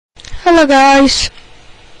Hello guys.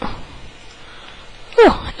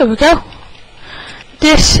 Oh, here we go.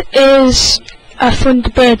 This is a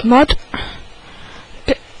Thunderbird mod.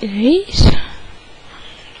 Get these.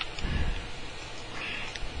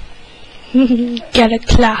 Get a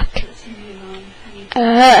clock.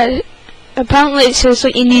 Apparently it says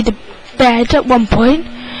that you need a bed at one point.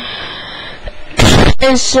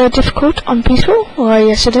 Is difficult on peaceful? Well,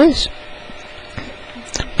 yes it is.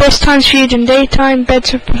 Best times for you in daytime,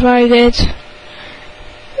 beds are provided.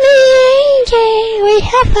 We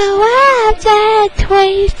have arrived at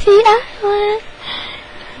twice the island.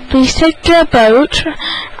 Please take the boat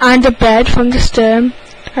and a bed from the stern.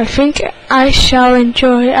 I think I shall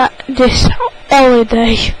enjoy this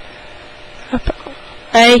holiday.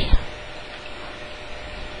 Hey.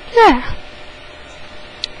 Yeah.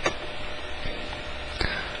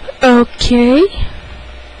 Okay.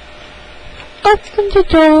 Open the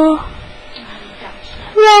door.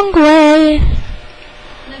 Wrong way.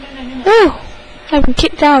 Oh, I've been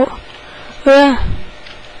kicked out.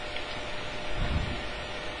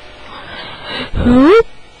 Oop,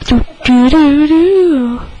 doo doo doo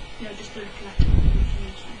doo.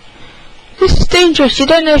 This is dangerous. You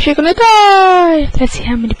don't know if you're gonna die. Let's see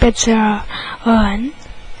how many beds there are. One.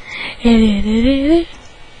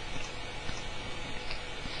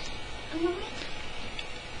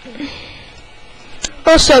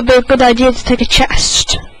 Also, it'd be a good idea to take a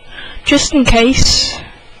chest, just in case.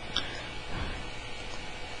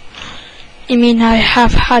 You mean I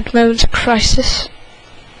have had moments of crisis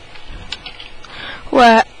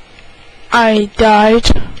where I died.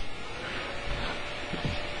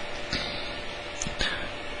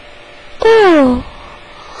 Oh.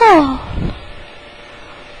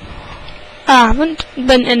 I haven't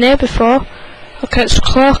been in here before. Okay, it's a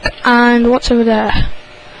clock, and what's over there?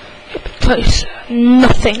 Close.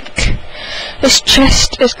 Nothing. This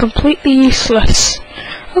chest is completely useless.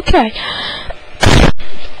 Okay.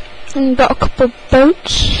 And got a couple of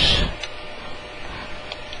boats.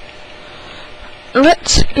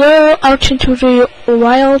 Let's go out into the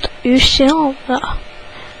wild ocean.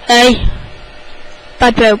 Hey.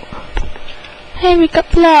 Bad boat. Hey, we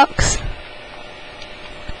got blocks.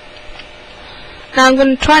 Now I'm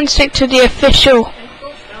going to try and stick to the official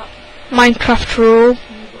Minecraft rule.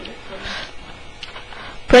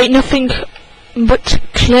 Break nothing but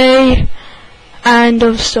clay and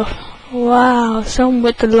other stuff. Wow, someone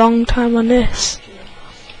with a long time on this.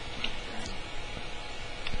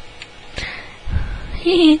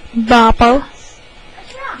 Bubble.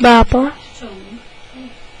 Bubble.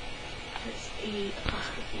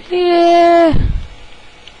 Yeah.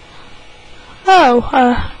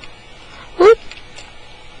 Oh, whoop.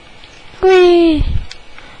 Whee.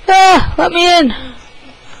 Ah, let me in.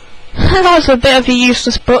 That was a bit of a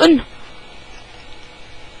useless button.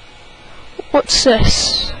 What's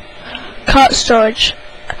this? Cart storage.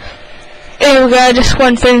 Here we go, just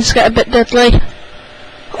when things get a bit deadly.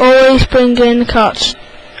 Always bring in carts.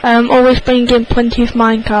 Always bring in plenty of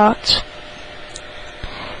minecarts.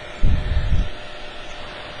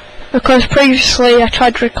 Because previously I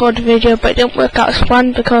tried to record a video but it didn't work out as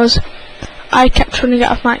planned because I kept running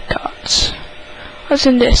out of minecarts. What's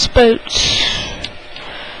in this boat?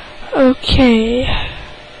 Okay.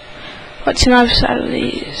 What's in either side of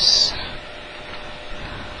these?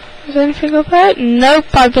 Is there anything up there? Nope,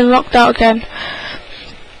 I've been locked out again.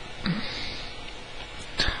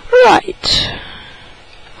 Right.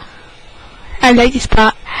 I like this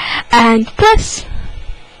part. And press.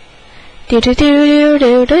 Do do do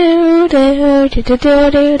do do do do do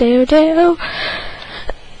do do do do.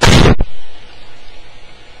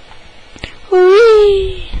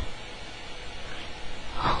 Whee!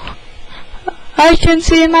 I can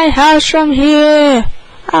see my house from here.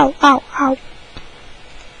 Ow, ow, ow.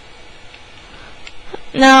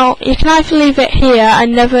 Now, you can either leave it here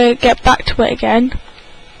and never get back to it again,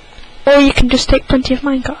 or you can just take plenty of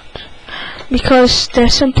minecarts, because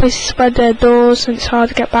there's some places where there are doors and it's hard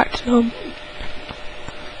to get back to them.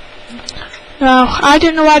 Now, I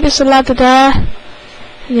don't know why there's a ladder there,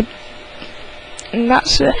 and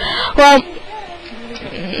that's it. Well,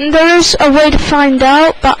 there is a way to find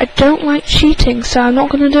out, but I don't like cheating, so I'm not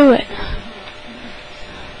going to do it.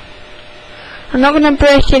 I'm not going to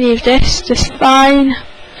break any of this, just fine.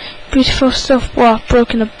 Beautiful stuff. Well, I've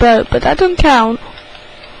broken a boat, but that doesn't count.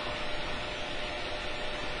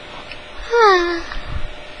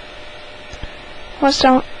 What's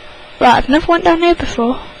down? Right, I've never went down here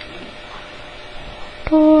before.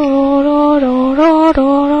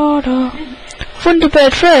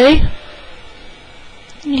 Thunderbird free?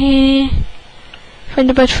 Yeah.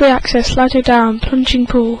 Thunderbird free access, ladder down, plunging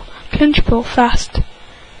pool. Plunge pool, fast.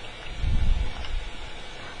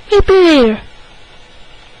 Yippee!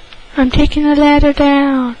 I'm taking the ladder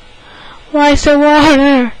down. Why is there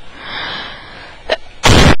water?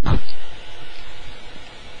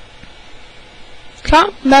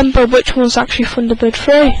 Can't remember which one's actually Thunderbird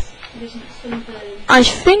 3. I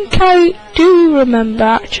think I do remember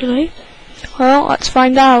actually. Well, let's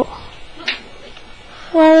find out.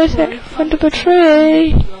 Where is it? Thunderbird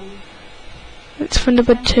 3. It's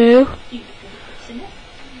Thunderbird 2.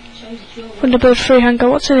 Thunderbird 3, hang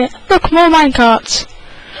on, what's in it? Look, more minecarts!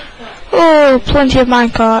 Oh, plenty of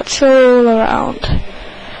minecarts all around.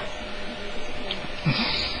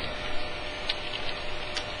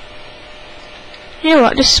 You know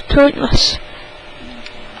what, this is pointless.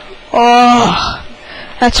 Oh,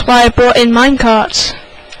 that's why I brought in minecarts.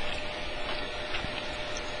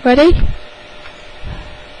 Ready?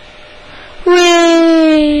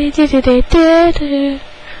 Whee!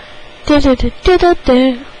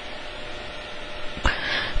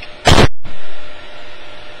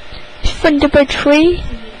 Thunderbird 3.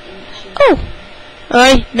 Oh!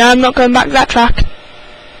 Oi, no, I'm not going back that track.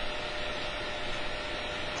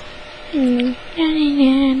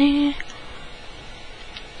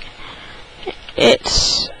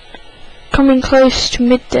 It's coming close to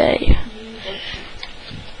midday.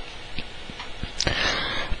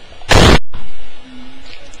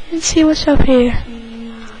 Let's see what's up here.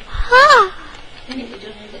 Ah!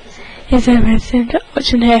 Is there anything?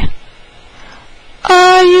 What's in here?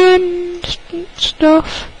 Iron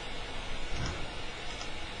stuff.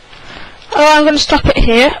 Oh, I'm going to stop it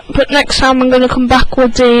here, but next time I'm going to come back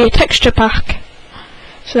with the texture pack,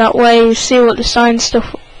 so that way you see what the science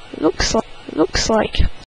stuff looks like.